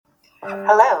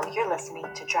Hello, you're listening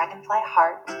to Dragonfly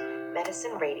Heart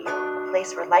Medicine Radio, a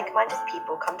place where like-minded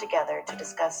people come together to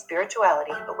discuss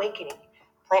spirituality, awakening,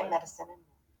 plant medicine,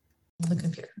 and the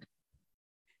computer.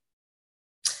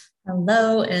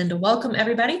 Hello and welcome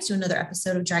everybody to another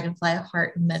episode of Dragonfly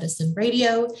Heart Medicine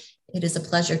Radio. It is a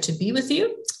pleasure to be with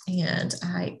you, and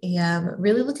I am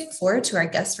really looking forward to our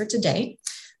guest for today.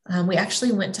 We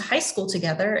actually went to high school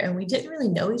together and we didn't really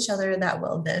know each other that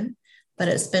well then, but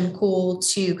it's been cool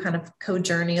to kind of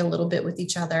co-journey a little bit with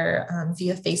each other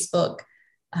via Facebook.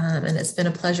 And it's been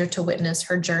a pleasure to witness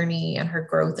her journey and her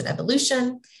growth and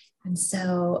evolution. And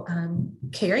so,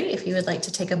 Carrie, if you would like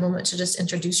to take a moment to just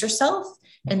introduce yourself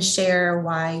and share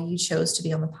why you chose to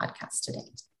be on the podcast today.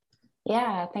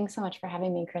 Yeah, thanks so much for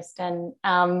having me, Kristen.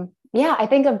 I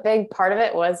think a big part of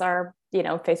it was our,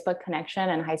 Facebook connection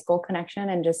and high school connection,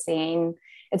 and just seeing,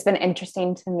 it's been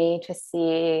interesting to me to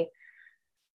see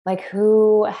like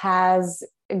who has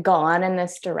gone in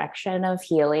this direction of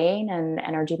healing and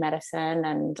energy medicine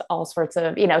and all sorts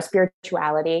of,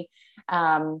 spirituality.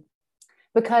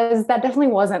 Because that definitely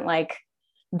wasn't like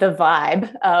the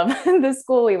vibe of the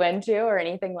school we went to or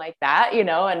anything like that,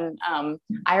 and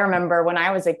I remember when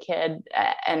I was a kid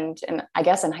and I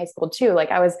guess in high school too,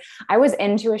 like I was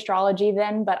into astrology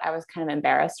then, but I was kind of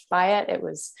embarrassed by it. It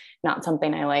was not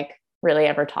something I like really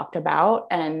ever talked about.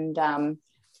 And,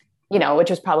 which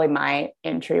was probably my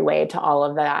entryway to all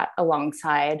of that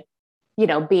alongside,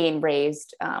 being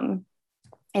raised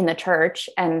in the church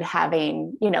and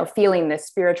having, feeling this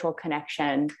spiritual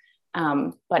connection,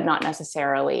 but not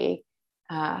necessarily,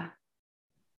 how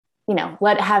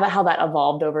that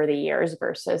evolved over the years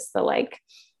versus the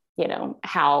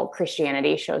how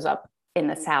Christianity shows up in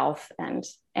the South and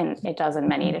it does in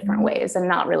many different ways, and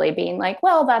not really being like,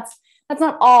 well, that's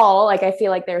not all. Like, I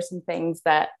feel like there's some things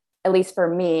that, at least for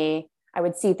me, I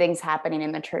would see things happening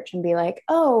in the church and be like,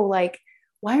 oh, like,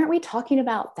 why aren't we talking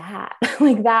about that?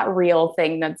 Like that real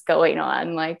thing that's going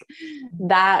on, like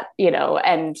that,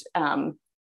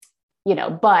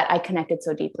 but I connected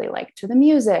so deeply, like to the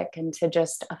music and to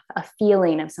just a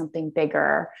feeling of something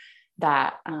bigger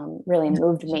that really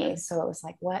moved me. So it was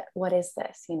like, what is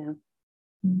this,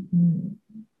 Mm-hmm.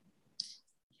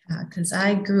 Yeah, because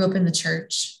I grew up in the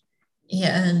church,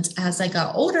 and as I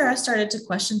got older, I started to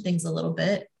question things a little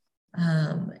bit.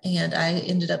 And I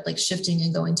ended up like shifting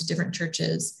and going to different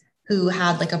churches who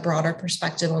had like a broader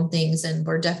perspective on things and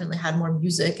were definitely had more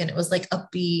music, and it was like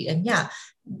upbeat. And yeah,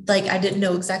 like I didn't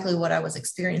know exactly what I was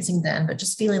experiencing then, but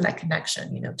just feeling that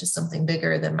connection, to something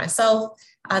bigger than myself.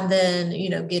 And then,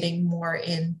 getting more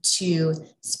into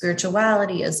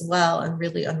spirituality as well, and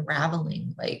really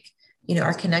unraveling like,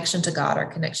 our connection to God, our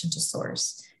connection to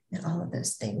source, and all of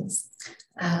those things.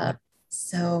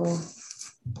 So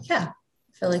yeah,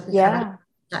 I feel like we have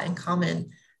that in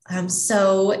common.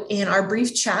 So in our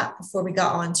brief chat before we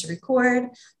got on to record,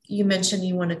 you mentioned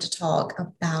you wanted to talk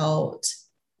about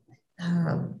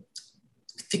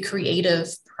the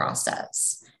creative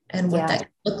process and what that can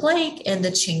look like, and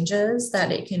the changes that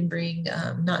it can bring,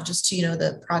 not just to,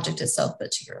 the project itself,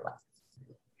 but to your life.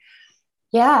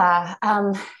 Yeah,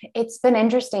 it's been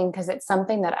interesting because it's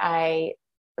something that I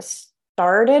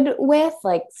started with,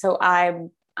 like, so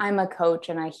I'm a coach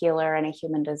and a healer and a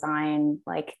human design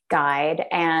like guide.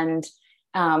 And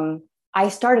I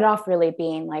started off really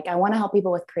being like, I want to help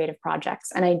people with creative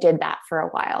projects. And I did that for a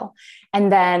while.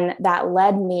 And then that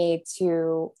led me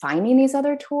to finding these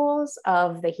other tools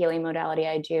of the healing modality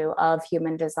I do, of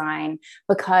human design,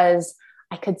 because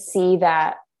I could see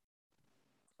that,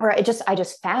 or I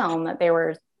just found that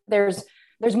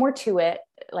there's more to it,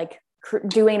 like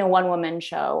doing a one-woman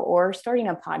show or starting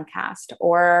a podcast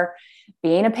or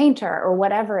being a painter or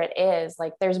whatever it is.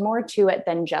 Like there's more to it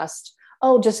than just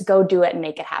go do it and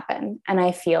make it happen. And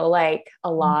I feel like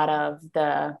a lot of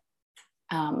the,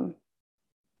 I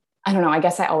don't know, I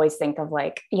guess I always think of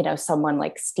like, someone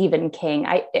like Stephen King.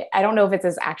 I don't know if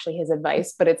it's actually his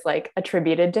advice, but it's like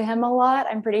attributed to him a lot.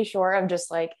 I'm pretty sure. I'm just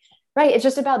like, right. It's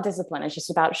just about discipline. It's just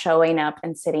about showing up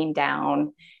and sitting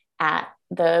down at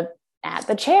the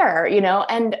chair,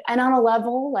 and on a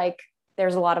level, like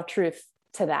there's a lot of truth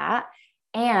to that.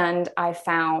 And I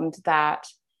found that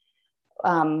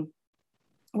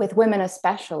with women,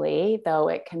 especially, though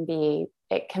it can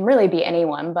really be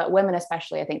anyone, but women,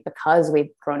 especially, I think because we've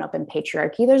grown up in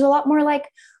patriarchy, there's a lot more like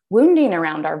wounding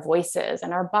around our voices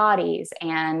and our bodies,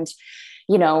 and,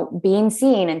 being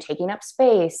seen and taking up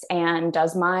space. And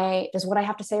does what I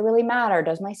have to say really matter?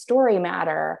 Does my story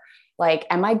matter? Like,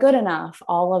 am I good enough?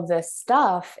 All of this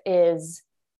stuff is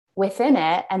within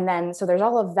it. And then, so there's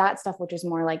all of that stuff, which is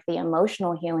more like the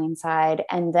emotional healing side.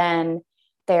 And then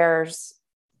there's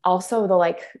also the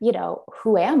like, you know,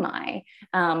 who am I?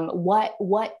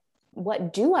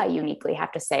 What do I uniquely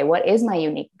have to say? What is my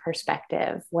unique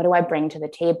perspective? What do I bring to the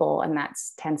table? And that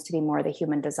tends to be more the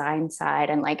human design side.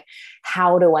 And like,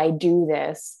 how do I do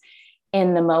this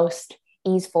in the most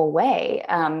easeful way?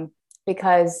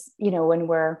 Because, you know, when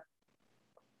we're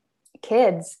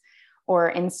kids or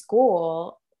in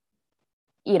school,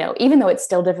 you know, even though it's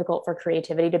still difficult for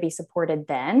creativity to be supported,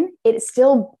 then it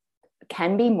still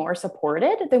can be more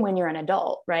supported than when you're an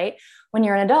adult, right? When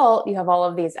you're an adult, you have all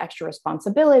of these extra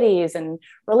responsibilities and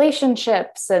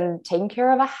relationships and taking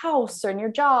care of a house and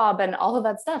your job and all of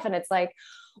that stuff. And it's like,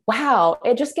 wow,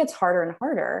 it just gets harder and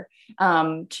harder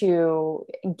to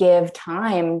give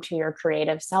time to your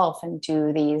creative self and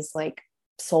do these like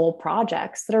soul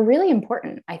projects that are really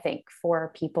important, I think,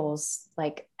 for people's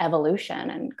like evolution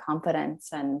and confidence.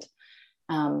 And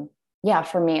yeah,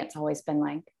 for me, it's always been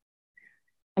like,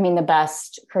 I mean, the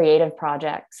best creative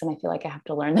projects, and I feel like I have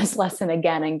to learn this lesson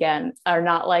again and again, are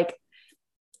not like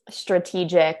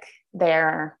strategic.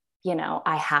 They're, you know,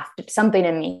 I have to, something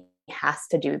in me has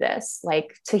to do this,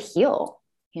 like to heal,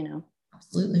 you know?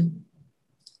 Absolutely.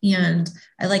 And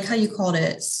I like how you called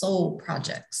it soul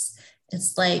projects.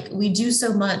 It's like we do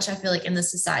so much, I feel like in the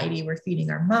society, we're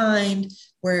feeding our mind,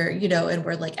 we're, you know, and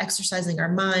we're like exercising our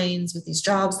minds with these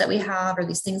jobs that we have, or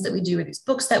these things that we do, or these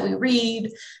books that we read.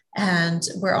 And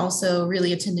we're also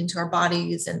really attending to our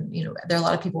bodies. And, you know, there are a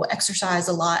lot of people who exercise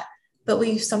a lot, but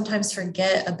we sometimes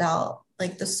forget about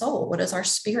like the soul. What does our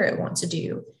spirit want to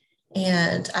do?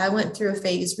 And I went through a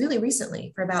phase really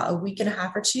recently for about a week and a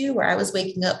half or two, where I was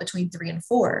waking up between 3 and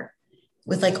 4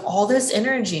 with like all this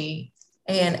energy.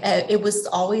 And it was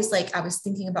always like, I was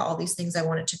thinking about all these things I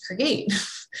wanted to create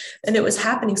and it was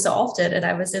happening so often. And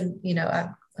I was in, you know, I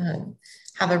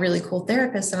have a really cool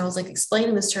therapist, and I was like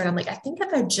explaining this to her. And I'm like, I think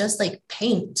if I just like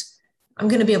paint, I'm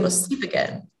going to be able to sleep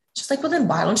again. She's like, well, then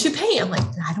why don't you paint? I'm like,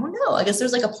 I don't know. I guess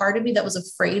there's like a part of me that was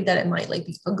afraid that it might like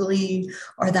be ugly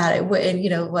or that it wouldn't, you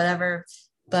know, whatever.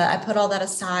 But I put all that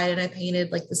aside and I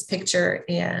painted like this picture,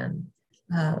 and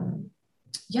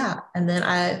yeah. And then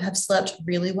I have slept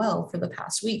really well for the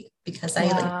past week because I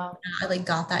like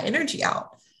got that energy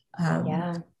out.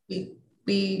 Yeah.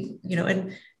 We, you know,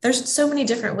 and there's so many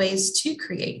different ways to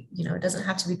create, you know, it doesn't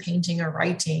have to be painting or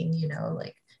writing, you know,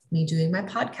 like me doing my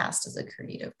podcast as a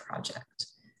creative project.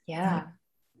 Yeah,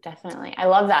 definitely. I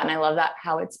love that. And I love that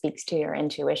how it speaks to your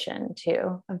intuition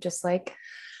too, of just like,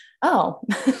 oh,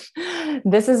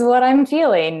 this is what I'm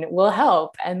feeling will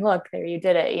help. And look, there you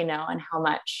did it, you know, and how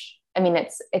much, I mean,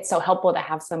 it's so helpful to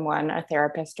have someone, a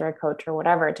therapist or a coach or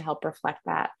whatever, to help reflect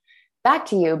that back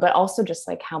to you, but also just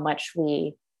like how much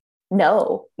we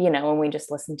know, you know, when we just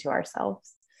listen to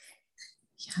ourselves.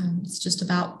 Yeah, it's just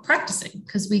about practicing,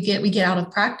 because we get out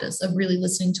of practice of really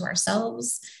listening to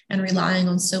ourselves and relying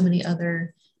on so many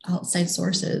other outside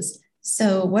sources.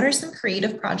 So what are some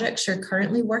creative projects you're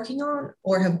currently working on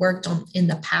or have worked on in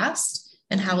the past?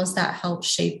 And how has that helped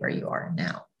shape where you are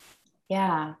now?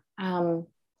 Yeah.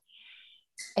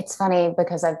 It's funny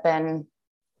because I've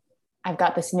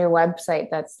got this new website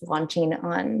that's launching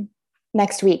on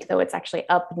next week, though it's actually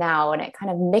up now, and it kind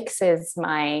of mixes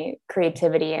my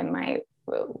creativity and my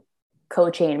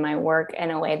coaching, my work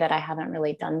in a way that I haven't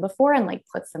really done before, and like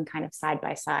puts them kind of side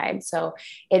by side. So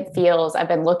it feels, I've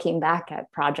been looking back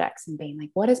at projects and being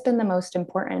like, what has been the most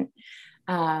important?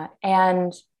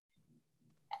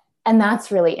 And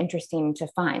that's really interesting to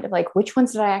find, like, which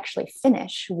ones did I actually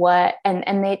finish? What, and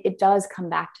it does come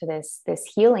back to this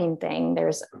healing thing.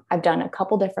 I've done a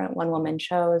couple different one-woman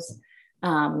shows.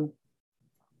 And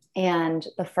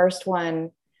the first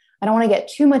one, I don't want to get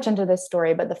too much into this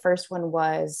story, but the first one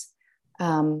was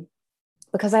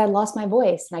because I had lost my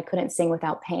voice and I couldn't sing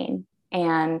without pain.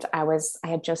 And I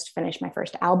had just finished my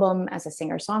first album as a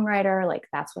singer-songwriter. Like,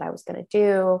 that's what I was going to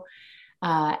do.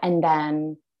 And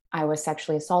then I was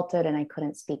sexually assaulted and I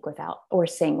couldn't speak or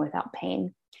sing without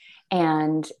pain.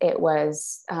 And it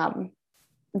was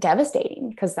devastating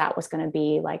because that was going to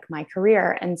be like my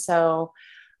career. And so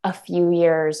a few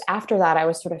years after that, I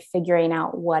was sort of figuring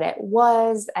out what it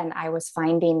was. And I was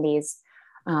finding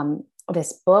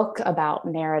this book about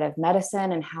narrative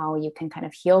medicine and how you can kind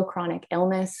of heal chronic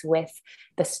illness with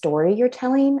the story you're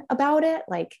telling about it.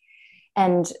 Like,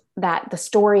 and that the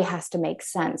story has to make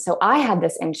sense. So I had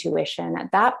this intuition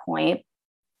at that point,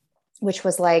 which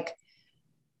was like,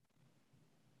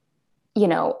 you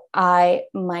know,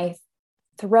 my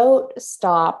throat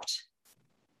stopped,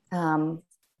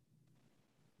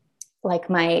 like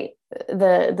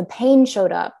the pain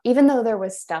showed up, even though there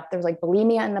was like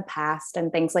bulimia in the past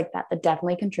and things like that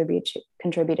definitely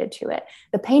contributed to it.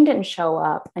 The pain didn't show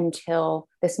up until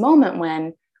this moment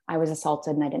when I was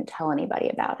assaulted and I didn't tell anybody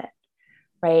about it.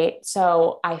 Right.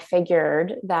 So I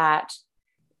figured that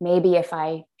maybe if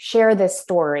I share this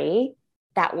story,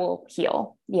 that will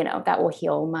heal, that will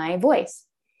heal my voice.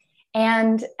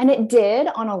 And it did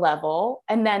on a level.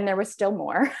 And then there was still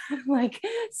more. Like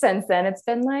since then it's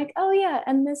been like, oh yeah,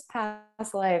 and this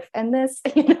past life and this,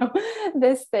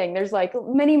 this thing. There's like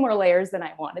many more layers than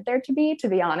I wanted there to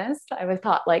be honest. I was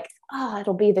thought like, oh,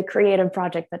 it'll be the creative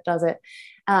project that does it.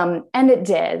 And it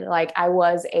did. Like I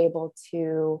was able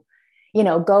to,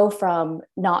 go from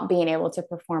not being able to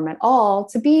perform at all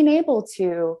to being able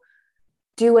to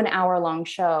do an hour-long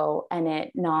show and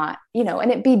it not,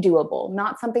 and it be doable,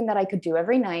 not something that I could do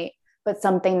every night, but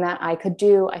something that I could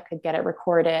do. I could get it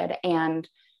recorded. And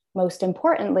most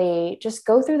importantly, just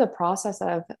go through the process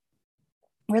of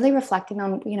really reflecting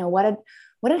on, what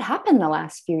had happened the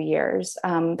last few years.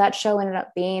 That show ended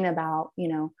up being about,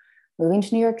 moving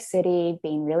to New York City,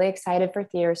 being really excited for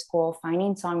theater school,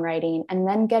 finding songwriting, and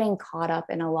then getting caught up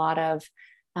in a lot of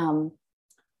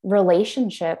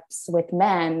relationships with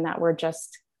men that were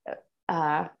just,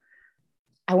 I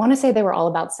want to say they were all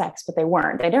about sex, but they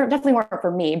weren't. They definitely weren't for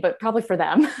me, but probably for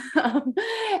them.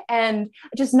 And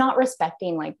just not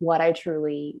respecting like what I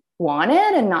truly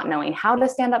wanted and not knowing how to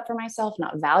stand up for myself,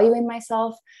 not valuing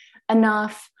myself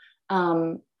enough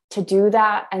to do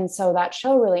that. And so that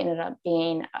show really ended up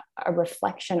being a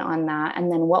reflection on that. And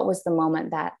then what was the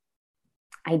moment that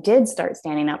I did start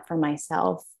standing up for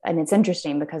myself? And it's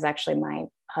interesting because actually my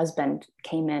husband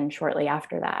came in shortly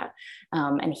after that.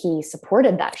 And he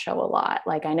supported that show a lot.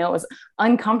 Like I know it was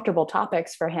uncomfortable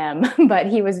topics for him, but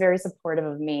he was very supportive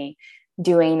of me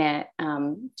doing it,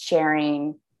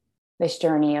 sharing this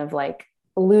journey of like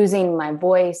losing my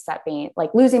voice, that being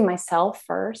like losing myself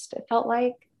first, it felt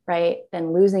like, right?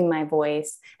 Then losing my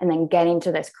voice and then getting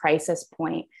to this crisis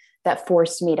point that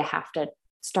forced me to have to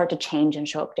start to change and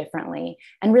show up differently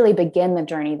and really begin the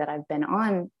journey that I've been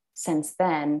on since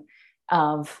then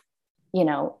of,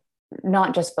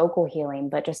 not just vocal healing,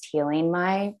 but just healing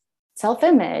my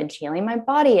self-image, healing my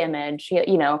body image,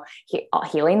 healing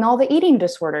all the eating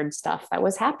disordered stuff that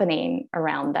was happening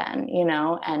around then,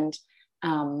 and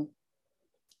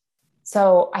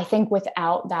so I think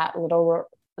without that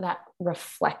that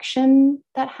reflection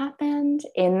that happened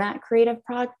in that creative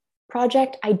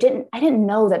project, I didn't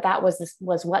know that was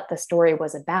what the story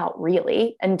was about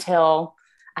really until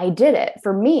I did it.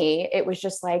 For me, it was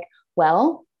just like,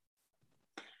 well,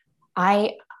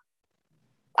 I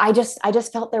just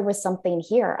felt there was something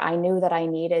here. I knew that I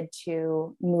needed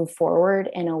to move forward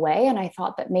in a way. And I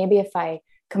thought that maybe if I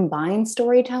combine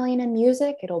storytelling and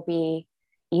music, it'll be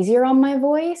easier on my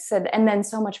voice. And then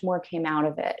so much more came out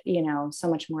of it, so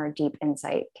much more deep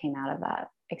insight came out of that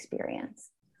experience.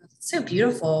 So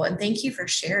beautiful. And thank you for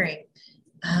sharing.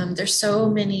 There's so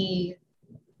many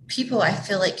people I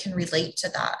feel like can relate to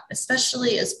that,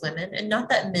 especially as women, and not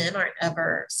that men aren't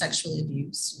ever sexually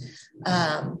abused.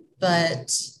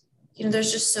 But,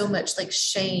 there's just so much like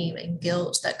shame and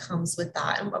guilt that comes with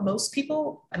that. And most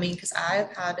people, because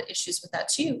I've had issues with that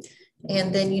too.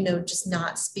 And then, just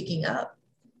not speaking up.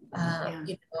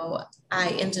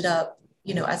 I ended up,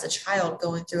 as a child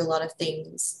going through a lot of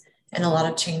things and a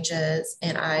lot of changes,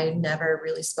 and I never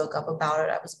really spoke up about it.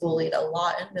 I was bullied a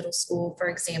lot in middle school, for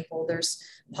example. There's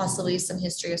possibly some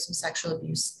history of some sexual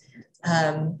abuse.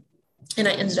 And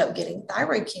I ended up getting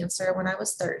thyroid cancer when I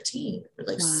was 13,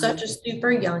 like wow. Such a super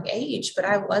young age, but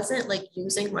I wasn't like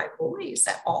using my voice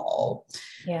at all.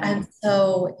 Yeah. And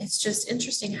so it's just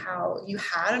interesting how you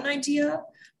had an idea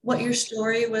what your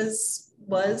story was,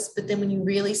 but then when you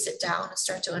really sit down and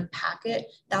start to unpack it,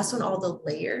 that's when all the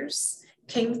layers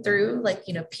came through, like,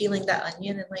 peeling that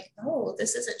onion and like, oh,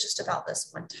 this isn't just about this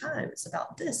one time. It's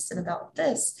about this and about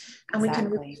this. And exactly. We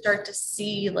can really start to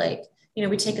see like,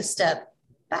 we take a step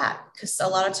back because a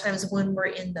lot of times when we're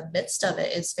in the midst of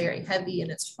it, it's very heavy and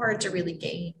it's hard to really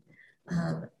gain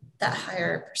that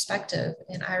higher perspective.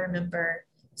 And I remember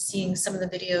seeing some of the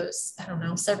videos, I don't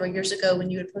know, several years ago when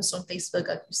you would post on Facebook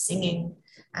of you singing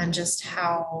and just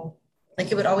how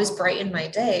like it would always brighten my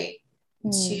day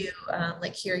to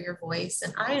like hear your voice.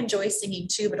 And I enjoy singing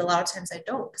too, but a lot of times I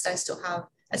don't because I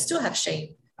still have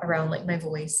shame around like my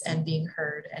voice and being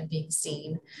heard and being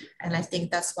seen. And I think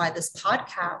that's why this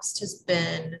podcast has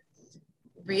been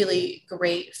really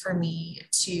great for me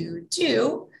to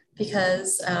do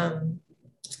because,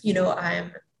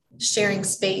 I'm sharing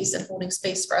space and holding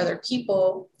space for other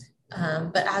people.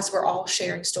 But as we're all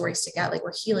sharing stories together, like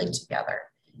we're healing together,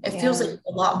 it feels like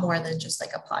a lot more than just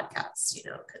like a podcast,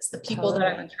 because the people that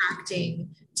I'm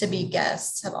attracting to be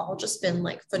guests have all just been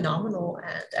like phenomenal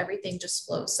and everything just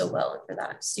flows so well. And for that,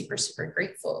 I'm super, super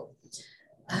grateful.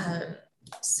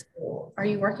 So are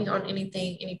you working on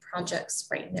any projects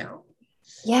right now?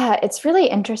 Yeah, it's really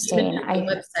Even interesting. the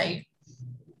website.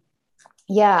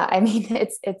 Yeah, I mean,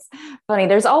 it's funny.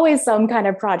 There's always some kind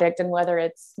of project, and whether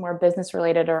it's more business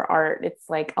related or art, it's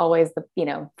like always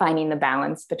the, finding the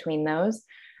balance between those.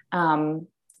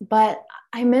 But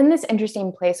I'm in this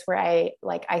interesting place where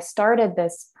I started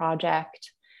this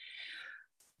project,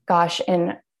 gosh,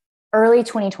 in early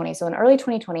 2020. So in early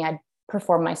 2020, I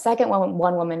performed my second one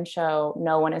woman show,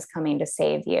 No One Is Coming to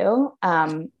Save You.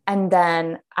 And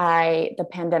then the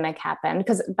pandemic happened,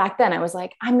 because back then I was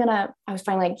like, I was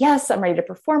finally like, yes, I'm ready to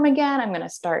perform again. I'm going to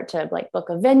start to like book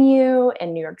a venue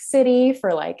in New York City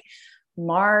for like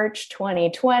March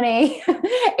 2020,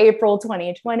 April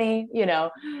 2020,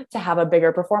 to have a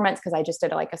bigger performance, because I just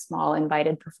did like a small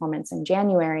invited performance in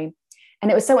January. And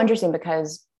it was so interesting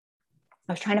because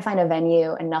I was trying to find a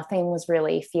venue and nothing was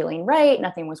really feeling right.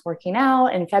 Nothing was working out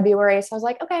in February. So I was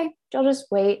like, okay, I'll just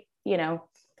wait, the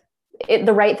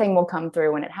right thing will come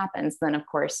through when it happens. Then of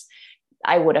course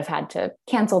I would have had to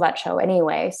cancel that show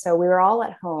anyway. So we were all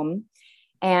at home,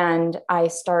 and I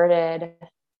started,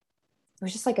 it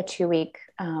was just like a 2-week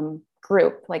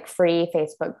group, like free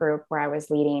Facebook group, where I was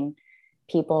leading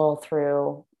people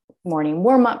through morning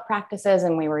warm-up practices.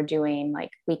 And we were doing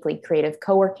like weekly creative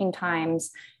co-working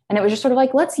times. And it was just sort of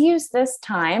like, let's use this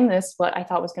time, what I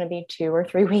thought was going to be 2 or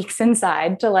 3 weeks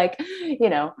inside, to like,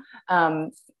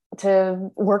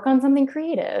 to work on something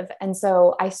creative. And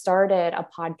so I started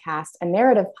a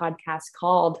narrative podcast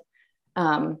called,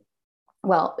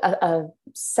 a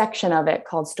section of it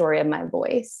called Story of My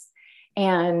Voice.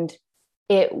 And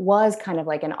it was kind of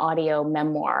like an audio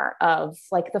memoir of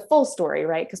like the full story,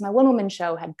 right? Because my one woman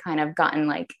show had kind of gotten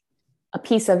like a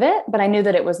piece of it, but I knew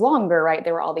that it was longer, right?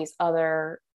 There were all these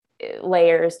other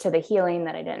layers to the healing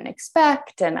that I didn't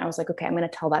expect. And I was like, okay, I'm going to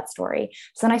tell that story.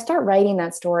 So then I start writing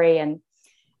that story and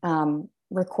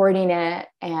recording it.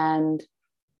 And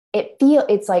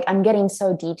it's like, I'm getting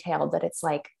so detailed that it's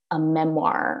like a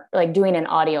memoir, like doing an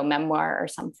audio memoir or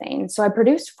something. So I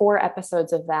produced 4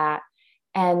 episodes of that.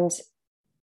 And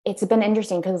it's been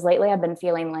interesting because lately I've been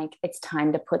feeling like it's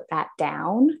time to put that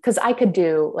down, because I could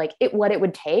do like what it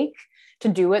would take to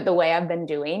do it the way I've been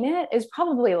doing it is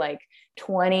probably like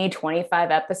 20,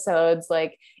 25 episodes.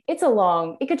 Like it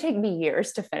could take me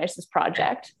years to finish this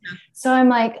project. Yeah. So I'm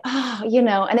like,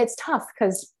 and it's tough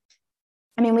because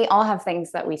I mean, we all have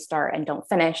things that we start and don't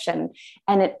finish. And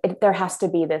there has to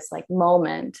be this like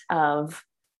moment of,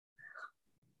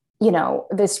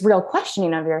 this real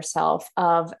questioning of yourself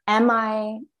of, am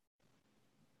I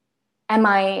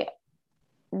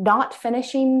not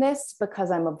finishing this because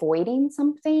I'm avoiding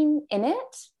something in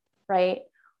it, right?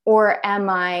 Or am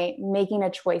I making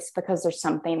a choice because there's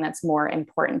something that's more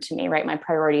important to me, right? My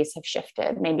priorities have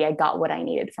shifted. Maybe I got what I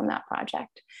needed from that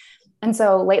project. And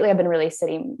so lately I've been really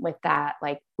sitting with that,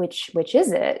 like, which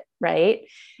is it, right?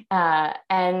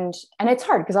 And it's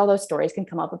hard because all those stories can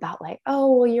come up about like,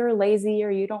 oh, well, you're lazy or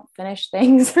you don't finish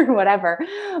things or whatever.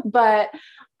 But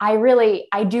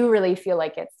I do really feel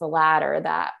like it's the latter,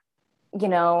 that,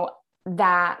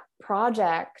 that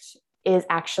project is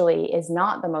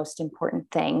not the most important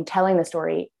thing. Telling the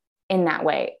story in that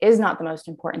way is not the most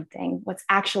important thing. What's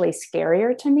actually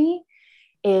scarier to me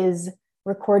is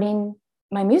recording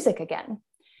my music again.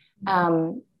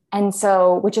 And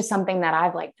so, which is something that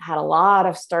I've like had a lot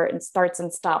of starts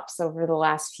and stops over the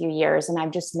last few years. And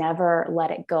I've just never let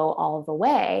it go all the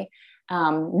way.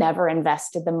 Never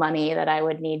invested the money that I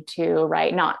would need to,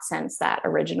 right? Not since that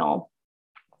original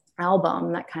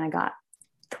album that kind of got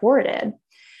thwarted.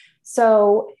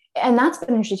 So, and that's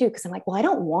been interesting too, because I'm like, well, I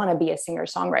don't want to be a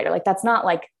singer-songwriter. Like that's not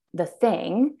like the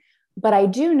thing, but I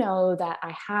do know that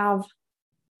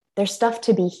there's stuff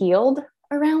to be healed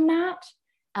around that.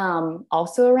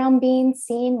 Also around being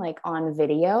seen like on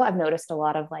video. I've noticed a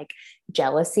lot of like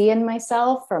jealousy in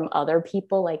myself from other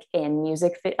people, like in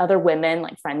music, other women,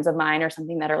 like friends of mine or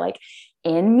something that are like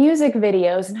in music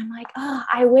videos. And I'm like, oh,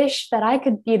 I wish that I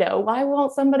could, why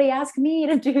won't somebody ask me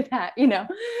to do that?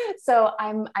 So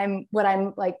what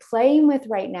I'm like playing with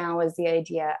right now is the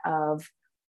idea of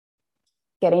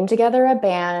getting together a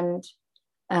band,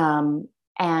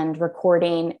 and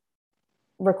recording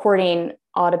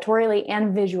auditorially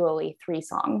and visually 3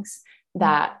 songs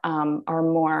that are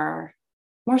more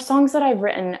songs that I've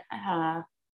written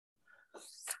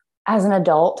as an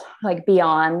adult, like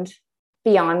beyond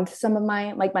some of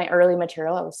my early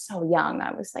material. I was so young.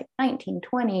 I was like 19,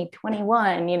 20,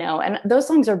 21, and those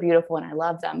songs are beautiful and I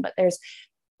love them. But there's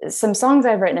some songs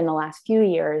I've written in the last few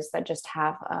years that just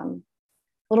have a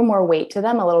little more weight to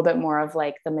them, a little bit more of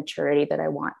like the maturity that I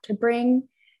want to bring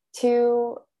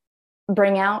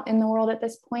out in the world at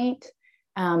this point.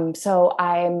 So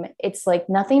it's like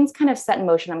nothing's kind of set in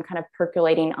motion. I'm kind of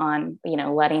percolating on,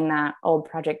 letting that old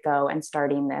project go and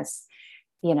starting this,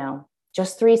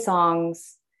 just 3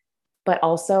 songs, but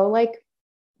also like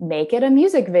make it a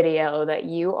music video that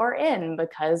you are in,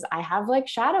 because I have like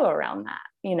shadow around that,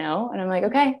 and I'm like,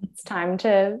 okay, it's time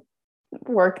to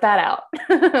work that out.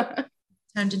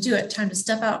 Time to do it, time to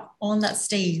step out on that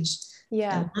stage.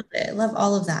 Yeah. I love it. I love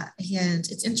all of that. And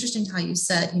it's interesting how you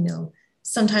said,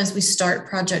 sometimes we start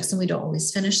projects and we don't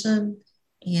always finish them.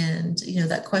 And,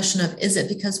 that question of, is it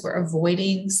because we're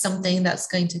avoiding something that's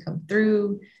going to come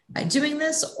through by doing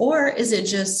this? Or is it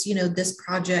just, this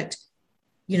project,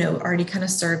 already kind of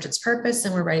served its purpose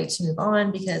and we're ready to move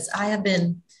on? Because I have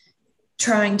been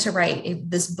trying to write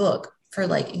this book for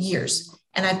like years.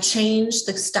 And I've changed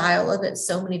the style of it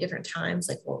so many different times.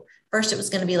 Like, well, first it was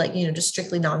going to be like, just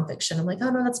strictly nonfiction. I'm like, oh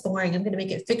no, that's boring. I'm going to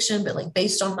make it fiction, but like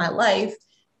based on my life.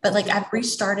 But like I've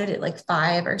restarted it like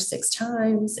 5 or 6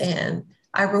 times. And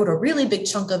I wrote a really big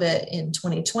chunk of it in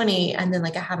 2020. And then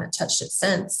like I haven't touched it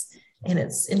since. And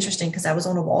it's interesting because I was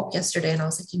on a walk yesterday and I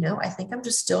was like, I think I'm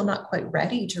just still not quite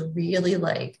ready to really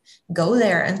like go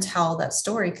there and tell that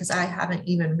story, because I haven't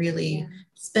even really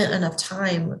spent enough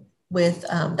time with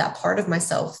that part of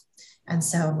myself. And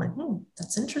so I'm like,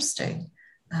 that's interesting.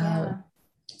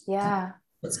 Yeah.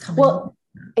 What's coming? Well,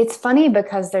 it's funny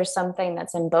because there's something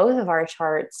that's in both of our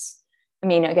charts. I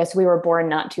mean, I guess we were born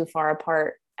not too far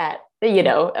apart at,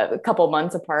 a couple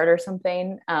months apart or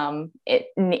something,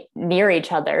 near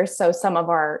each other. So some of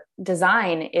our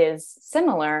design is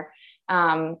similar.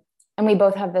 And we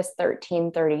both have this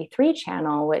 1333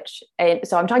 channel,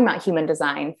 so I'm talking about human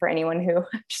design for anyone who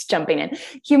just jumping in.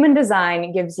 Human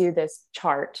design gives you this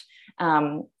chart.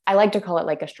 I like to call it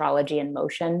like astrology in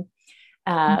motion.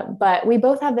 But we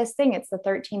both have this thing. It's the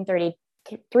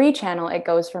 1333 channel. It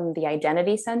goes from the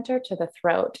identity center to the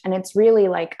throat. And it's really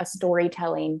like a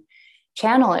storytelling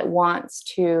channel. It wants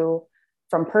to,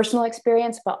 from personal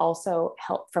experience, but also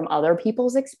help from other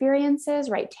people's experiences,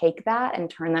 right? Take that and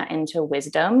turn that into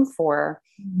wisdom for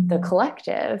the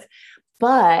collective.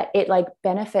 But it like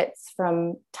benefits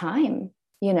from time,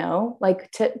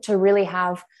 like to really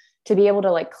have, to be able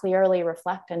to like clearly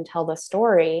reflect and tell the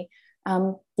story.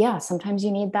 Sometimes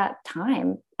you need that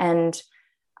time. And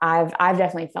I've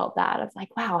definitely felt that of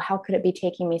like, wow, how could it be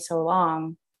taking me so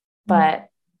long? But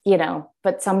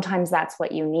but sometimes that's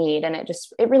what you need. And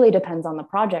it really depends on the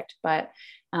project. But,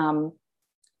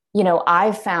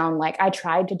 I've found like I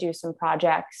tried to do some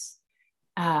projects.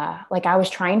 Like I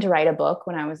was trying to write a book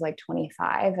when I was like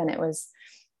 25, and it was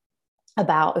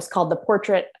called The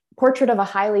Portrait of a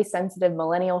Highly Sensitive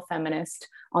Millennial Feminist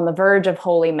on the Verge of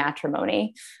Holy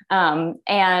Matrimony. And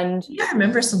I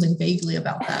remember something vaguely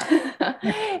about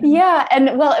that. Yeah.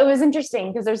 And well, it was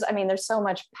interesting because there's so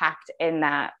much packed in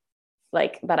that,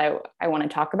 like that I want to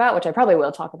talk about, which I probably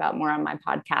will talk about more on my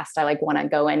podcast. I like want to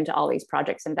go into all these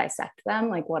projects and dissect them,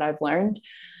 like what I've learned.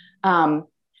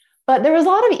 But there was a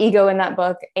lot of ego in that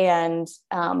book, and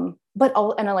like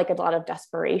a lot of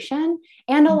desperation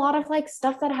and a lot of like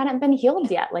stuff that hadn't been healed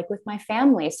yet, like with my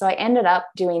family. So I ended up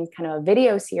doing kind of a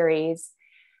video series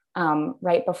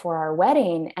right before our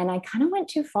wedding, and I kind of went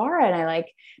too far. And I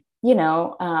like,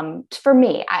 for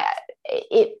me,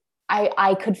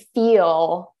 I could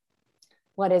feel,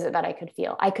 what is it that I could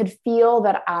feel? I could feel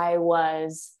that I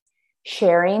was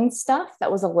sharing stuff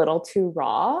that was a little too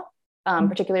raw,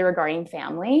 particularly regarding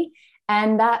family.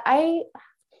 And that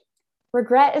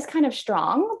regret is kind of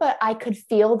strong, but I could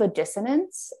feel the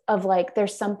dissonance of like,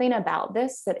 there's something about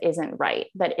this that isn't right,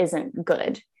 that isn't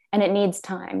good. And it needs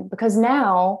time, because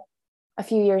now a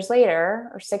few years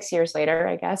later, or 6 years later,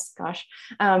 I guess, gosh,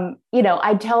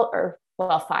 I'd tell,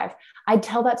 5, I'd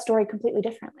tell that story completely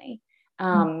differently.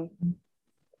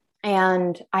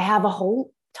 And I have a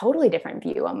whole totally different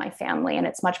view on my family, and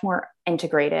it's much more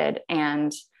integrated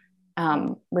and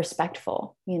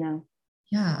respectful,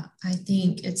 Yeah, I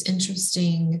think it's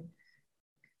interesting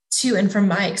too. And from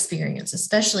my experience,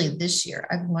 especially this year,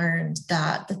 I've learned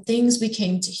that the things we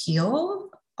came to heal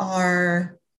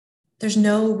there's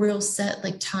no real set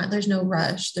like time, there's no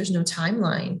rush, there's no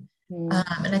timeline.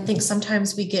 And I think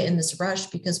sometimes we get in this rush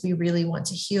because we really want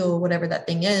to heal whatever that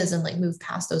thing is and like move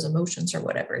past those emotions or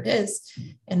whatever it is.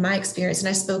 In my experience, and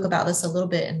I spoke about this a little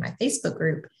bit in my Facebook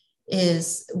group,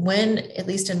 is when, at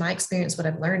least in my experience, what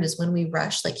I've learned is when we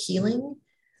rush like healing,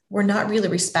 we're not really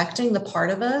respecting the part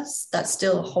of us that's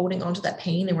still holding on to that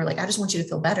pain. And we're like, I just want you to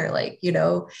feel better,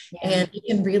 and it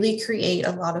can really create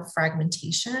a lot of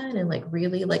fragmentation and like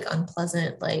really like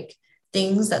unpleasant, like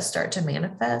things that start to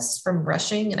manifest from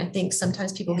rushing. And I think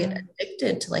sometimes people get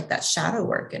addicted to like that shadow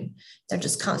work, and they're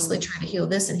just constantly trying to heal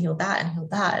this and heal that and heal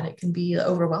that. And it can be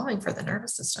overwhelming for the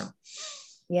nervous system.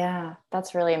 Yeah,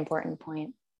 that's a really important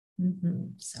point.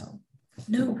 So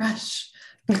no rush.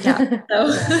 Yeah.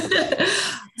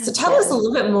 So tell us a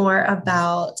little bit more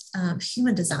about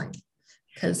human design,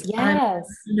 because I don't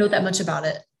know that much about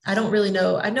it. I don't really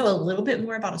know. I know a little bit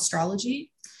more about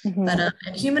astrology, but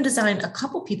in human design, a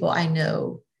couple people I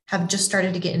know have just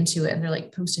started to get into it, and they're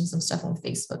like posting some stuff on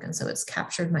Facebook. And so it's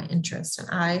captured my interest, and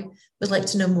I would like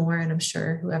to know more. And I'm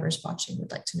sure whoever's watching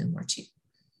would like to know more too.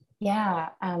 Yeah.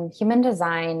 Human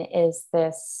design is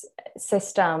this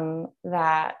system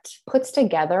that puts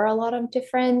together a lot of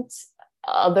different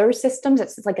other systems.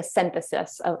 It's like a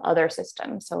synthesis of other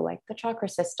systems. So like the chakra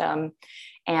system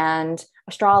and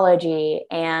astrology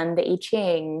and the I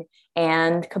Ching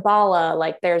and Kabbalah,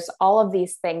 like there's all of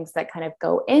these things that kind of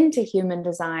go into human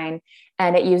design,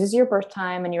 and it uses your birth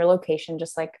time and your location,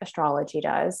 just like astrology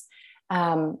does.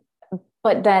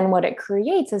 But then what it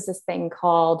creates is this thing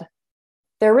called,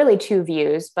 there are really two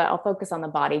views, but I'll focus on the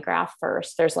body graph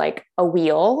first. There's like a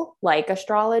wheel, like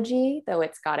astrology, though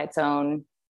it's got its own,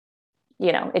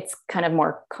 it's kind of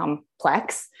more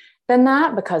complex than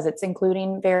that because it's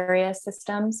including various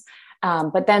systems.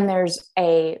 But then there's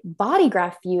a body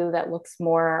graph view that looks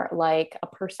more like a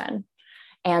person.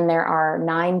 And there are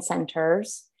 9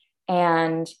 centers.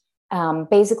 And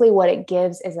basically what it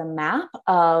gives is a map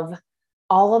of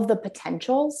all of the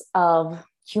potentials of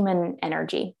human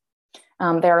energy.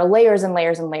 There are layers and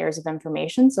layers and layers of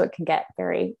information, so it can get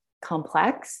very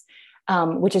complex,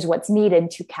 which is what's needed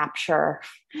to capture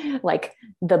like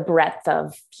the breadth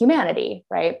of humanity,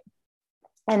 right?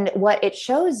 And what it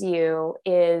shows you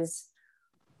is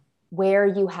where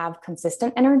you have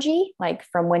consistent energy, like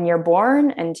from when you're born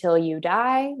until you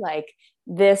die. Like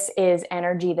this is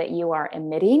energy that you are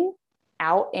emitting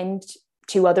out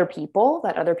into other people,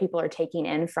 that other people are taking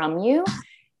in from you.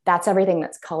 That's everything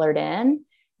that's colored in.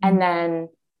 And then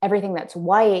everything that's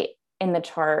white in the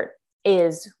chart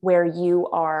is where you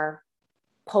are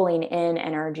pulling in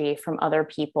energy from other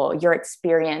people. You're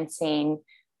experiencing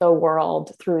the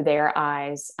world through their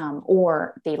eyes,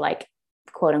 or the like,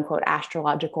 quote unquote,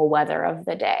 astrological weather of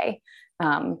the day.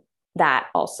 That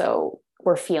also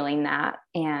we're feeling that.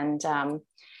 And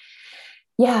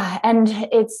and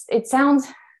it's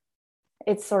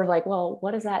sort of like, well,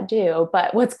 what does that do?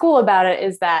 But what's cool about it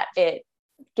is that it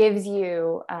gives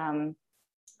you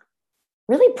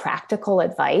really practical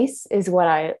advice is what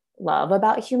I love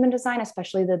about human design,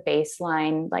 especially the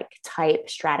baseline, like type,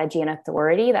 strategy, and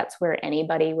authority. That's where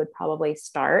anybody would probably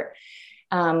start.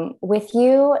 With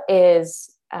you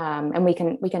is, and we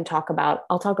can talk about,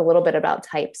 I'll talk a little bit about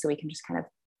type so we can just kind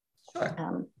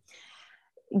of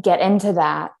get into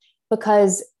that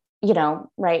because,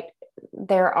 right,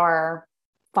 there are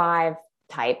 5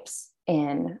 types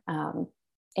in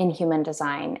human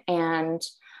design, and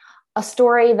a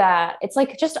story that it's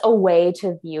like just a way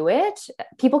to view it.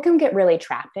 People can get really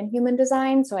trapped in human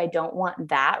design. So I don't want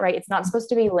that, right? It's not supposed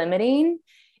to be limiting.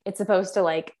 It's supposed to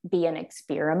like be an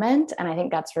experiment. And I think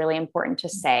that's really important to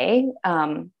say.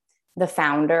 The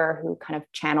founder who kind of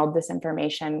channeled this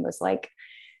information was like,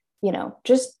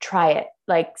 just try it,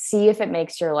 like, see if it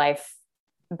makes your life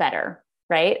better.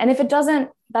 Right. And if it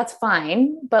doesn't, that's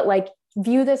fine. But like,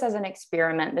 view this as an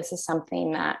experiment. This is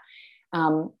something that,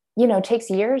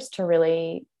 takes years to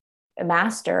really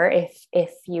master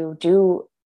if you do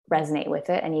resonate with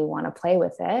it and you want to play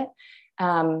with it.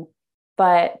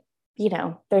 But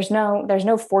there's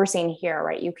no forcing here,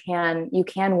 right? You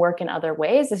can work in other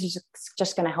ways. This is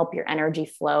just going to help your energy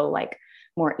flow like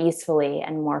more easily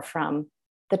and more from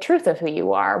the truth of who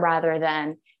you are, rather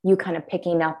than you kind of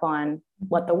picking up on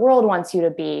what the world wants you to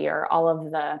be or all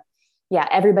of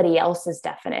everybody else's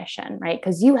definition, right?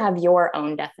 Because you have your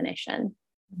own definition.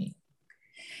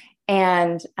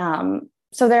 And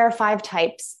so there are 5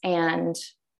 types, and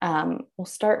we'll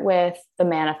start with the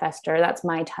manifester. That's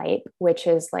my type, which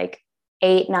is like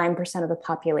 8-9% of the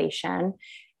population.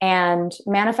 And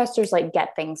manifestors like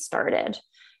get things started.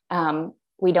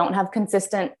 We don't have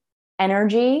consistent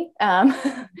energy,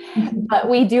 but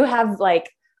we do have like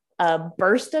a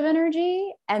burst of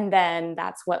energy. And then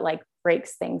that's what like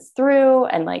breaks things through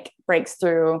and like breaks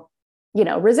through,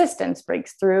 resistance,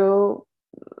 breaks through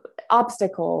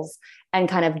obstacles, and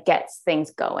kind of gets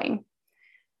things going.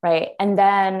 Right. And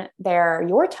then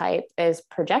your type is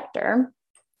projector,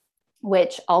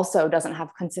 which also doesn't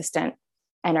have consistent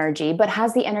energy, but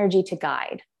has the energy to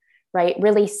guide, right?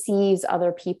 Really sees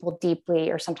other people deeply,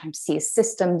 or sometimes sees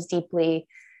systems deeply,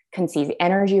 can see the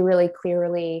energy really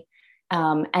clearly,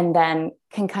 and then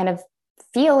can kind of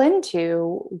feel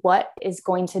into what is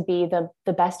going to be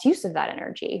the best use of that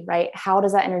energy, right? How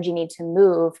does that energy need to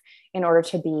move in order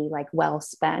to be like well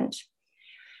spent?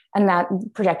 And that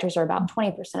projectors are about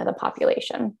 20% of the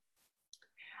population.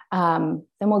 Then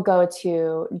we'll go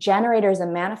to generators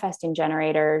and manifesting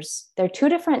generators. They're two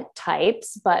different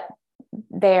types, but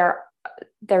they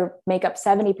make up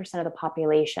 70% of the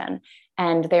population,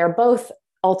 and they are both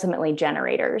ultimately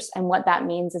generators. And what that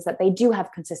means is that they do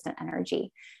have consistent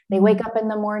energy. They wake up in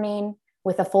the morning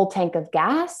with a full tank of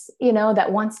gas,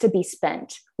 that wants to be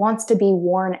spent, wants to be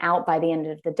worn out by the end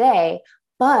of the day,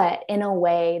 but in a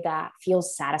way that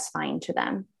feels satisfying to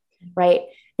them, right?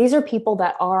 These are people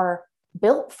that are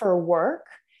built for work,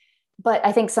 but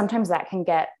I think sometimes that can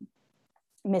get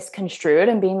misconstrued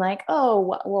and being like, oh,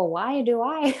 well, why do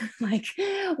I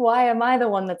why am I the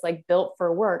one that's like built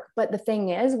for work? But the thing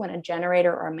is, when a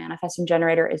generator or a manifesting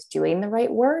generator is doing the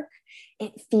right work,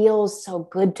 it feels so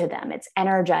good to them. It's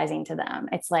energizing to them.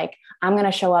 It's like, I'm going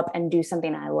to show up and do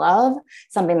something I love,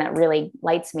 something that really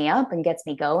lights me up and gets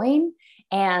me going.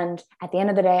 And at the end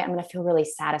of the day, I'm going to feel really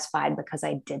satisfied because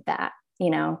I did that,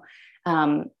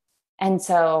 and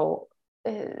so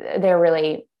they're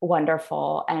really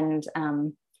wonderful. And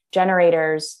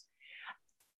generators,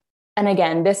 and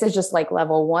again, this is just like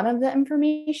level one of the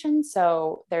information.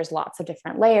 So there's lots of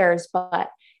different layers,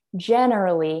 but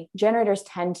generally generators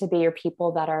tend to be your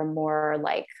people that are more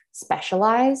like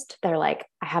specialized. They're like,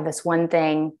 I have this one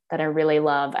thing that I really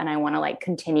love, and I want to like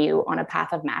continue on a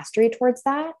path of mastery towards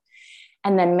that.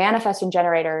 And then manifesting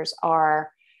generators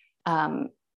are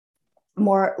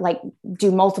more like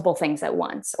do multiple things at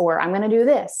once, or I'm going to do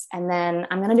this, and then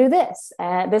I'm going to do this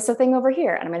thing over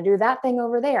here, and I'm going to do that thing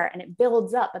over there. And it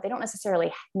builds up, but they don't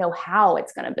necessarily know how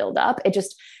it's going to build up. It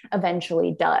just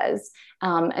eventually does.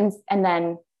 And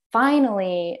then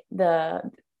finally, the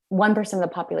 1% of the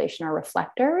population are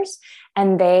reflectors,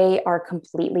 and they are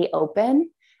completely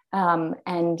open.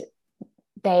 And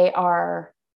they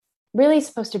are really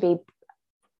supposed to be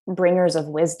bringers of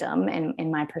wisdom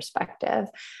in my perspective.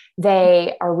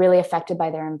 They are really affected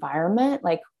by their environment.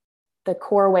 Like the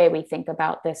core way we think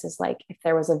about this is like, if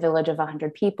there was a village of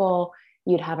 100 people,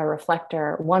 you'd have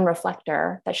one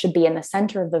reflector that should be in the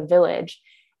center of the village,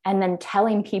 and then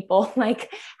telling people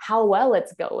like how well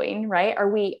it's going, right?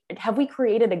 Have we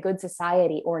created a good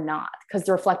society or not? Because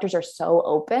the reflectors are so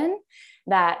open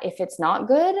that if it's not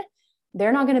good,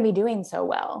 they're not going to be doing so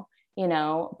well.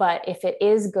 But if it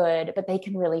is good, but they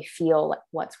can really feel like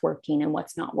what's working and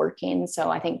what's not working. So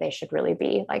I think they should really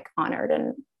be like honored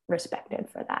and respected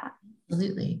for that.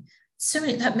 Absolutely.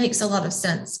 That makes a lot of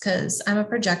sense, because I'm a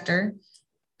projector,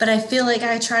 but I feel like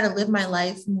I try to live my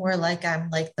life more like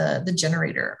I'm like the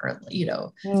generator, or,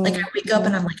 like I wake up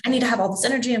and I'm like, I need to have all this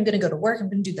energy. I'm going to go to work. I'm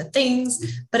going to do the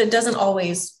things, but it doesn't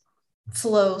always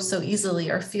flow so easily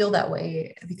or feel that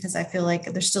way, because I feel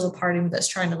like there's still a part of me that's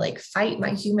trying to like fight my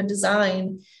human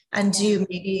design and do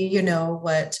maybe,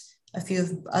 what a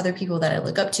few other people that I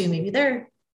look up to, maybe they're,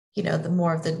 the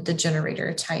more of the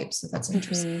generator type. So that's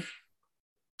interesting. Mm-hmm.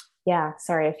 Yeah.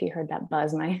 Sorry if you heard that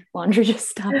buzz, my laundry just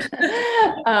stopped.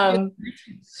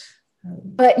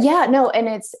 But yeah, no,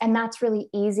 and that's really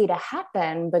easy to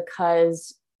happen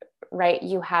because, right,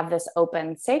 you have this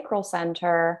open sacral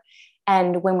center.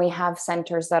 And when we have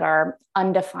centers that are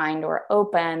undefined or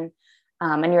open,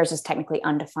 and yours is technically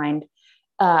undefined,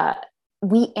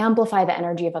 we amplify the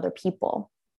energy of other people,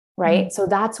 right? Mm-hmm. So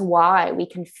that's why we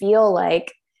can feel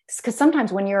like, because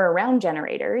sometimes when you're around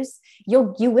generators,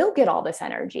 you will get all this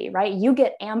energy, right? You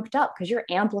get amped up because you're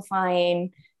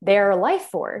amplifying their life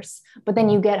force, but then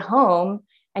you get home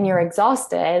and you're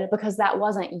exhausted because that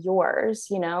wasn't yours,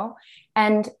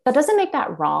 and that doesn't make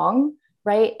that wrong.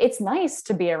 Right. It's nice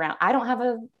to be around. I don't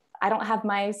have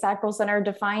my sacral center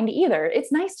defined either.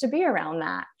 It's nice to be around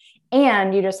that.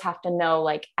 And you just have to know,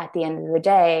 like, at the end of the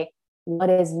day, what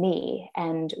is me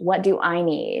and what do I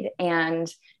need,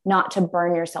 and not to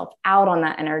burn yourself out on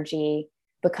that energy,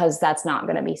 because that's not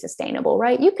going to be sustainable.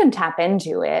 Right. You can tap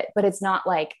into it, but it's not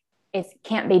like it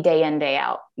can't be day in, day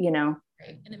out,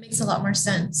 Right. And it makes a lot more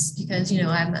sense because,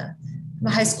 I'm a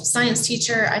high school science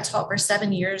teacher. I taught for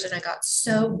 7 years and I got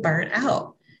so burnt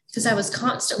out because I was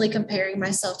constantly comparing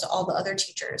myself to all the other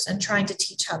teachers and trying to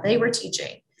teach how they were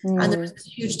teaching. And there was this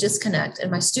huge disconnect,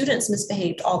 and my students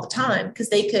misbehaved all the time because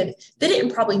they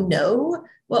didn't probably know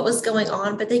what was going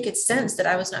on, but they could sense that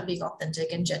I was not being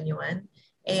authentic and genuine.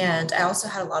 And I also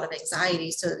had a lot of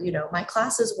anxiety. So, my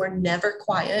classes were never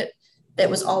quiet. It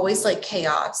was always like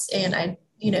chaos. And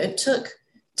it took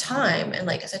time. And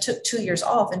like, as I took 2 years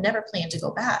off and never planned to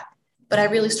go back, But I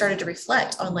really started to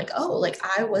reflect on like, oh, like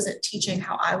I wasn't teaching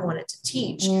how I wanted to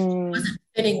teach. It wasn't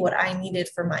fitting what I needed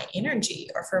for my energy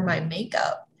or for my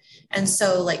makeup. And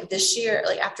so like this year,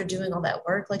 like after doing all that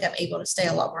work, like I'm able to stay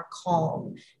a lot more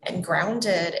calm and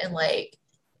grounded, and like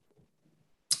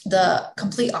the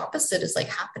complete opposite is like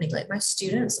happening. Like my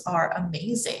students are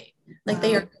amazing. Like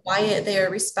they are quiet, they are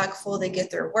respectful, they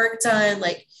get their work done.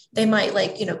 Like they might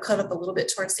like, cut up a little bit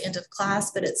towards the end of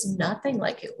class, but it's nothing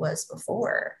like it was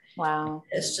before. Wow.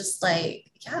 It's just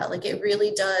like, yeah, like it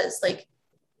really does. Like,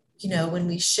 when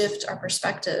we shift our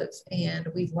perspective and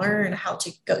we learn how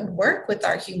to go work with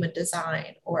our human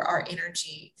design or our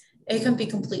energy, it can be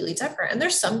completely different. And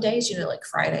there's some days, like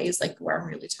Fridays, like where I'm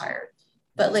really tired.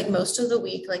 But like most of the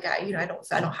week, like I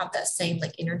don't have that same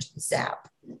like energy zap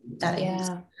that I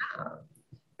used to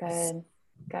have.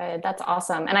 Good. That's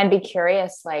awesome. And I'd be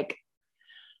curious, like,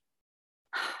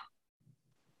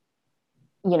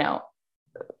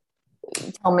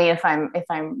 tell me if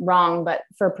I'm wrong, but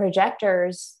for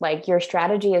projectors, like your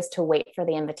strategy is to wait for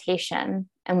the invitation.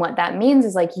 And what that means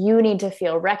is like, you need to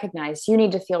feel recognized. You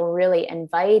need to feel really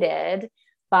invited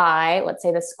by, let's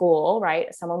say, the school,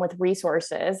 right? Someone with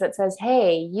resources that says,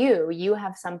 hey, you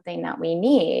have something that we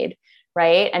need,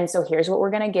 right? And so here's what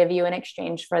we're going to give you in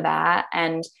exchange for that.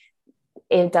 And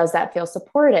does that feel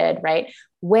supported, right?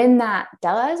 When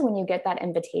you get that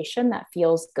invitation that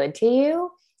feels good to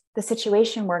you, the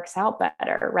situation works out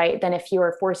better, right? Than if you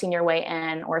were forcing your way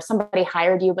in, or somebody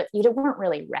hired you, but you weren't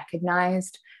really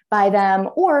recognized by them,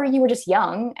 or you were just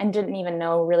young and didn't even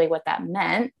know really what that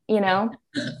meant,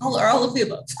 all of the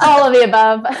above. All of the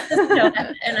above.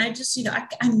 And I just,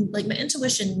 I'm like, my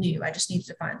intuition knew I just needed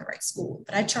to find the right school,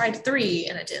 but I tried 3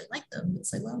 and I didn't like them.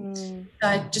 It's like, well,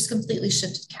 I just completely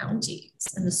shifted counties,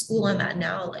 and the school I'm at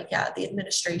now, like, yeah, the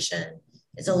administration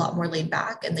is a lot more laid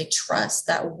back, and they trust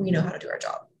that we know how to do our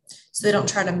job. So they don't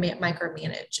try to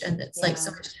micromanage. And it's like,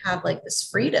 so to have like this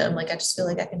freedom, like, I just feel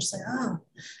like I can just like,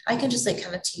 I can just like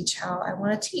kind of teach how I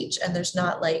want to teach. And there's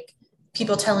not like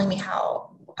people telling me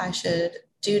how I should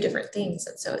do different things.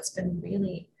 And so it's been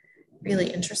really,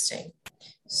 really interesting.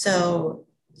 So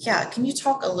yeah, can you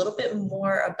talk a little bit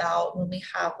more about when we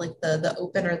have like the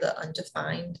open or the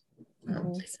undefined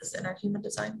places in our human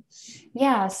design?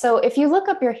 Yeah. So if you look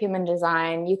up your human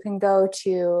design, you can go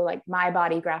to like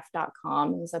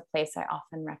mybodygraph.com. Is a place I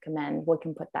often recommend. We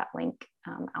can put that link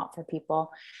out for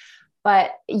people.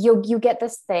 But you get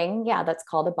this thing, that's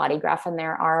called a body graph, and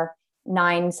there are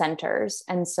 9 centers.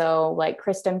 And so like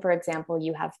Kristen, for example,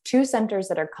 you have 2 centers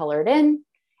that are colored in,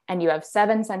 and you have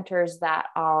 7 centers that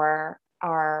are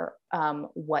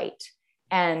white.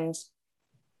 And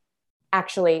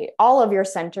actually all of your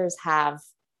centers have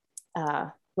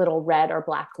little red or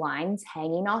black lines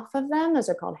hanging off of them. Those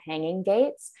are called hanging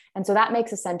gates. And so that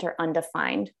makes a center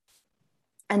undefined.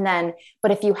 And then,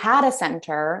 but if you had a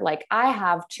center, like I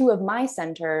have 2 of my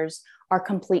centers are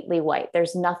completely white.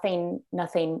 There's nothing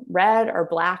red or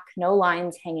black, no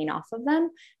lines hanging off of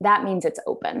them. That means it's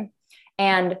open.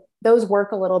 And those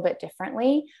work a little bit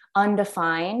differently.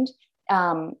 Undefined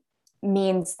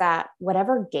means that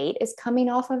whatever gate is coming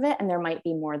off of it, and there might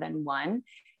be more than one,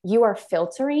 you are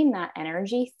filtering that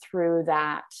energy through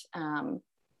that,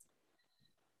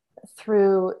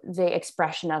 through the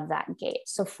expression of that gate.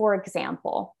 So for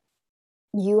example,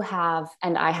 you have,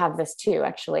 and I have this too,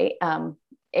 actually, an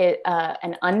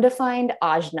undefined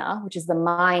ajna, which is the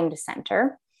mind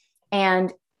center,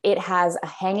 and it has a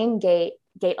hanging gate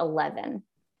 11,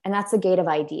 and that's the gate of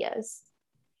ideas.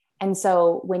 And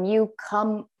so when you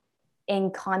come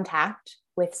in contact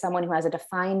with someone who has a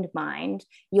defined mind,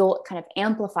 you'll kind of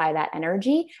amplify that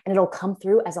energy, and it'll come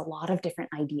through as a lot of different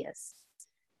ideas,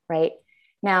 right?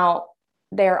 Now,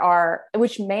 there are,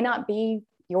 which may not be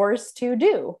yours to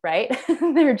do, right?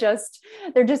 they're just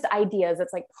ideas.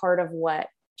 It's like part of what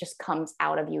just comes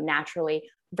out of you naturally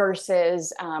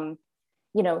versus,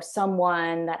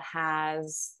 someone that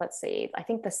has, let's see, I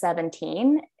think the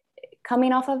 17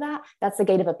 coming off of that, that's the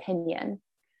gate of opinion,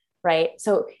 right?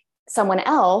 So someone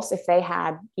else, if they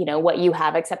had, what you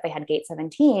have, except they had gate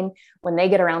 17, when they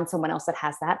get around someone else that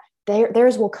has that,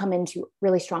 theirs will come into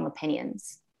really strong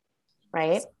opinions,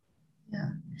 right? Yeah.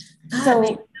 That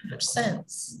makes so much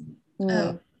sense.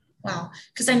 Oh, wow.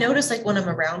 Because I notice like when I'm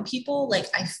around people, like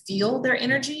I feel their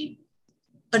energy,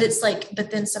 but it's like,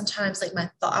 but then sometimes like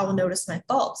I will notice my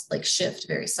thoughts like shift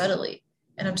very subtly.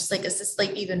 And I'm just like, is this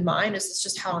like even mine? Is this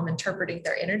just how I'm interpreting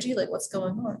their energy? Like what's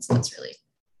going on? So that's really.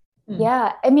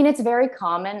 Yeah. I mean, it's very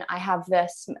common. I have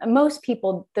this, most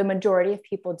people, the majority of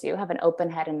people do have an open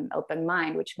head and an open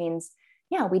mind, which means,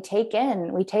 we take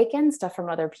in stuff from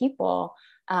other people.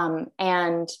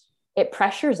 And it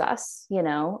pressures us,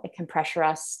 it can pressure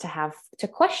us to have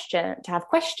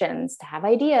questions, to have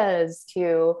ideas,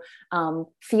 to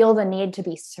feel the need to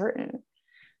be certain.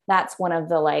 That's one of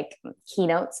the like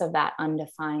keynotes of that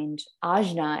undefined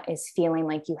ajna, is feeling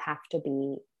like you have to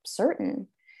be certain.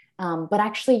 But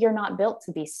actually you're not built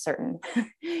to be certain.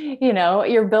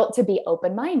 You're built to be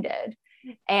open-minded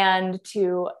and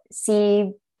to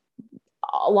see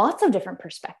lots of different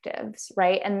perspectives,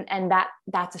 right? And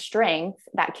that's a strength.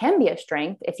 That can be a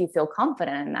strength if you feel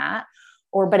confident in that.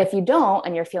 But if you don't,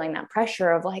 and you're feeling that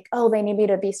pressure of like, oh, they need me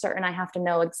to be certain, I have to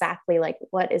know exactly like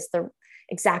what is the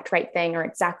exact right thing, or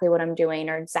exactly what I'm doing,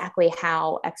 or exactly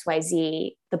how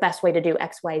XYZ, the best way to do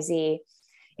XYZ.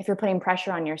 If you're putting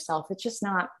pressure on yourself, you're just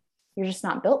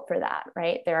not built for that,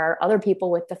 right? There are other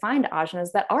people with defined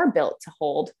ajnas that are built to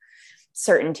hold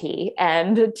certainty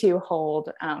and to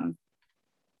hold,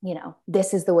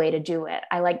 this is the way to do it.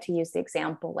 I like to use the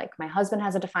example, like my husband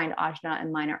has a defined ajna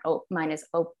and mine is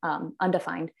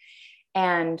undefined.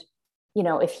 And,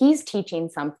 if he's teaching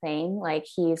something, like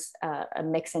he's a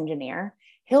mix engineer,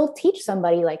 he'll teach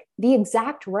somebody like the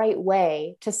exact right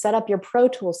way to set up your Pro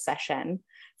Tools session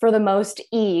for the most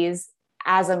ease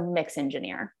as a mix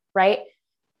engineer, right?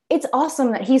 It's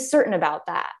awesome that he's certain about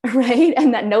that, right?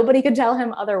 And that nobody could tell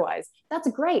him otherwise. That's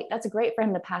great. That's great for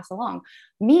him to pass along.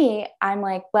 Me, I'm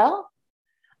like, well,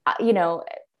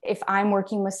 if I'm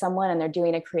working with someone and they're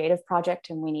doing a creative project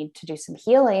and we need to do some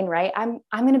healing, right? I'm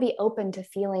going to be open to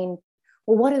feeling,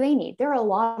 well, what do they need? There are a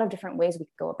lot of different ways we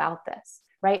could go about this,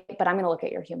 right? But I'm going to look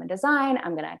at your human design.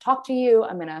 I'm going to talk to you.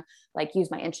 I'm going to like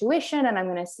use my intuition, and I'm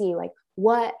going to see like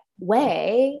what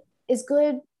way is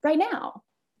good right now,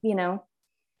 Yeah,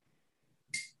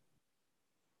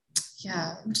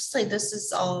 I'm just like, this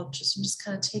is all just, I'm just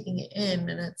kind of taking it in,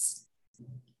 and it's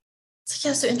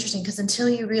yeah, so interesting, because until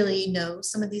you really know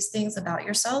some of these things about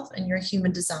yourself and your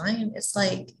human design, it's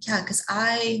like, yeah, because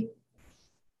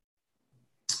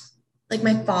like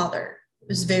my father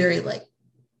was very like,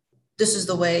 this is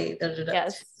the way, da, da, da.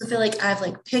 Yes. I feel like I've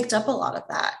like picked up a lot of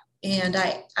that, and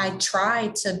I try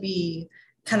to be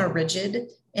kind of rigid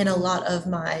in a lot of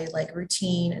my like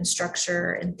routine and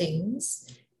structure and things,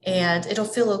 and it'll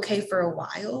feel okay for a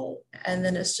while, and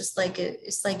then it's just like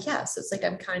it's like, yeah, so it's like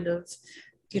I'm kind of,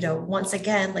 once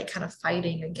again, like kind of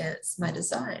fighting against my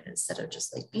design instead of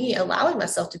just like allowing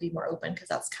myself to be more open, because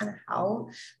that's kind of how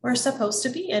we're supposed to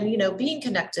be. And being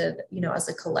connected as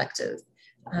a collective,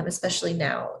 especially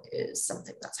now, is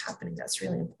something that's happening that's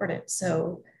really important.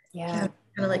 So yeah, kind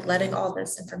of like letting all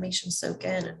this information soak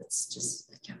in, and it's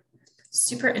just like, yeah,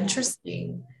 super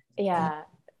interesting. Yeah.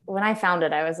 When I found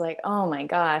it, I was like, oh my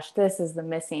gosh, this is the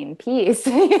missing piece.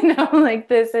 Like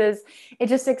it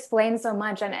just explains so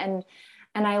much.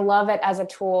 And I love it as a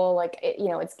tool. Like,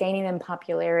 it's gaining in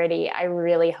popularity. I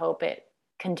really hope it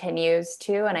continues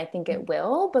to, and I think it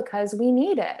will, because we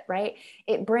need it, right?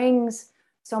 It brings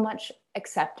so much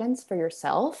acceptance for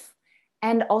yourself,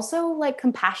 and also like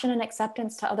compassion and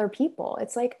acceptance to other people.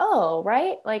 It's like, oh,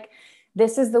 right. Like,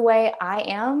 this is the way I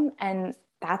am, and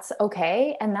that's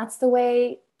okay. And that's the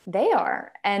way they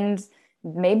are. And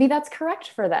maybe that's correct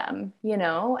for them,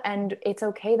 and it's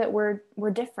okay that we're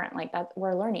different, like that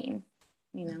we're learning,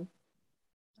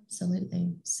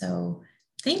 Absolutely. So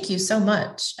thank you so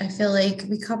much. I feel like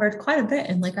we covered quite a bit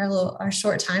in like our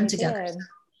short time together. So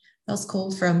that was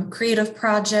cool, from creative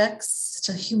projects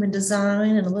to human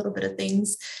design and a little bit of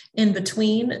things in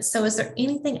between. So is there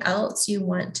anything else you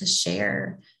want to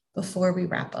share before we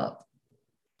wrap up?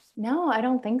 No, I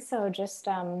don't think so. Just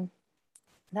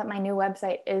that my new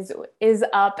website is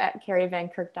up at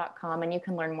carrievankirk.com, and you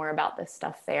can learn more about this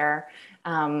stuff there.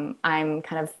 I'm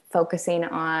kind of focusing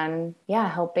on,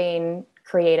 helping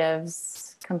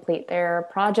creatives complete their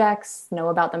projects, know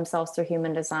about themselves through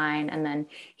human design, and then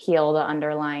heal the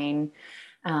underlying,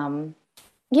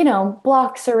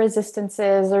 blocks or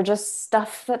resistances, or just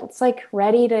stuff that's like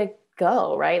ready to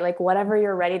go, right? Like whatever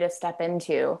you're ready to step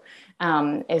into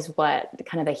is what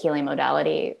kind of the healing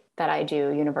modality that I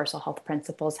do, Universal Health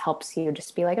Principles, helps you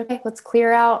just be like, okay, let's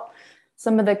clear out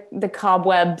some of the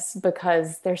cobwebs,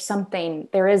 because there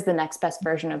is the next best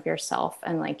version of yourself,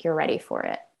 and like you're ready for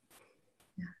it.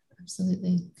 Yeah,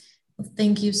 absolutely. Well,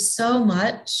 thank you so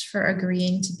much for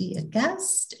agreeing to be a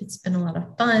guest. It's been a lot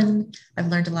of fun. I've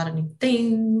learned a lot of new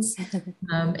things.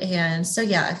 And so,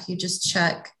 yeah, if you just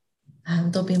check,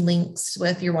 there'll be links.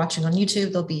 If you're watching on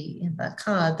YouTube, they'll be in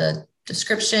the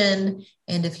description.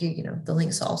 And if the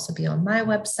links will also be on my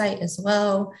website as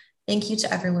well. Thank you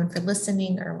to everyone for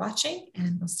listening or watching,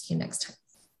 and we'll see you next time.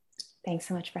 Thanks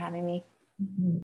so much for having me. Mm-hmm.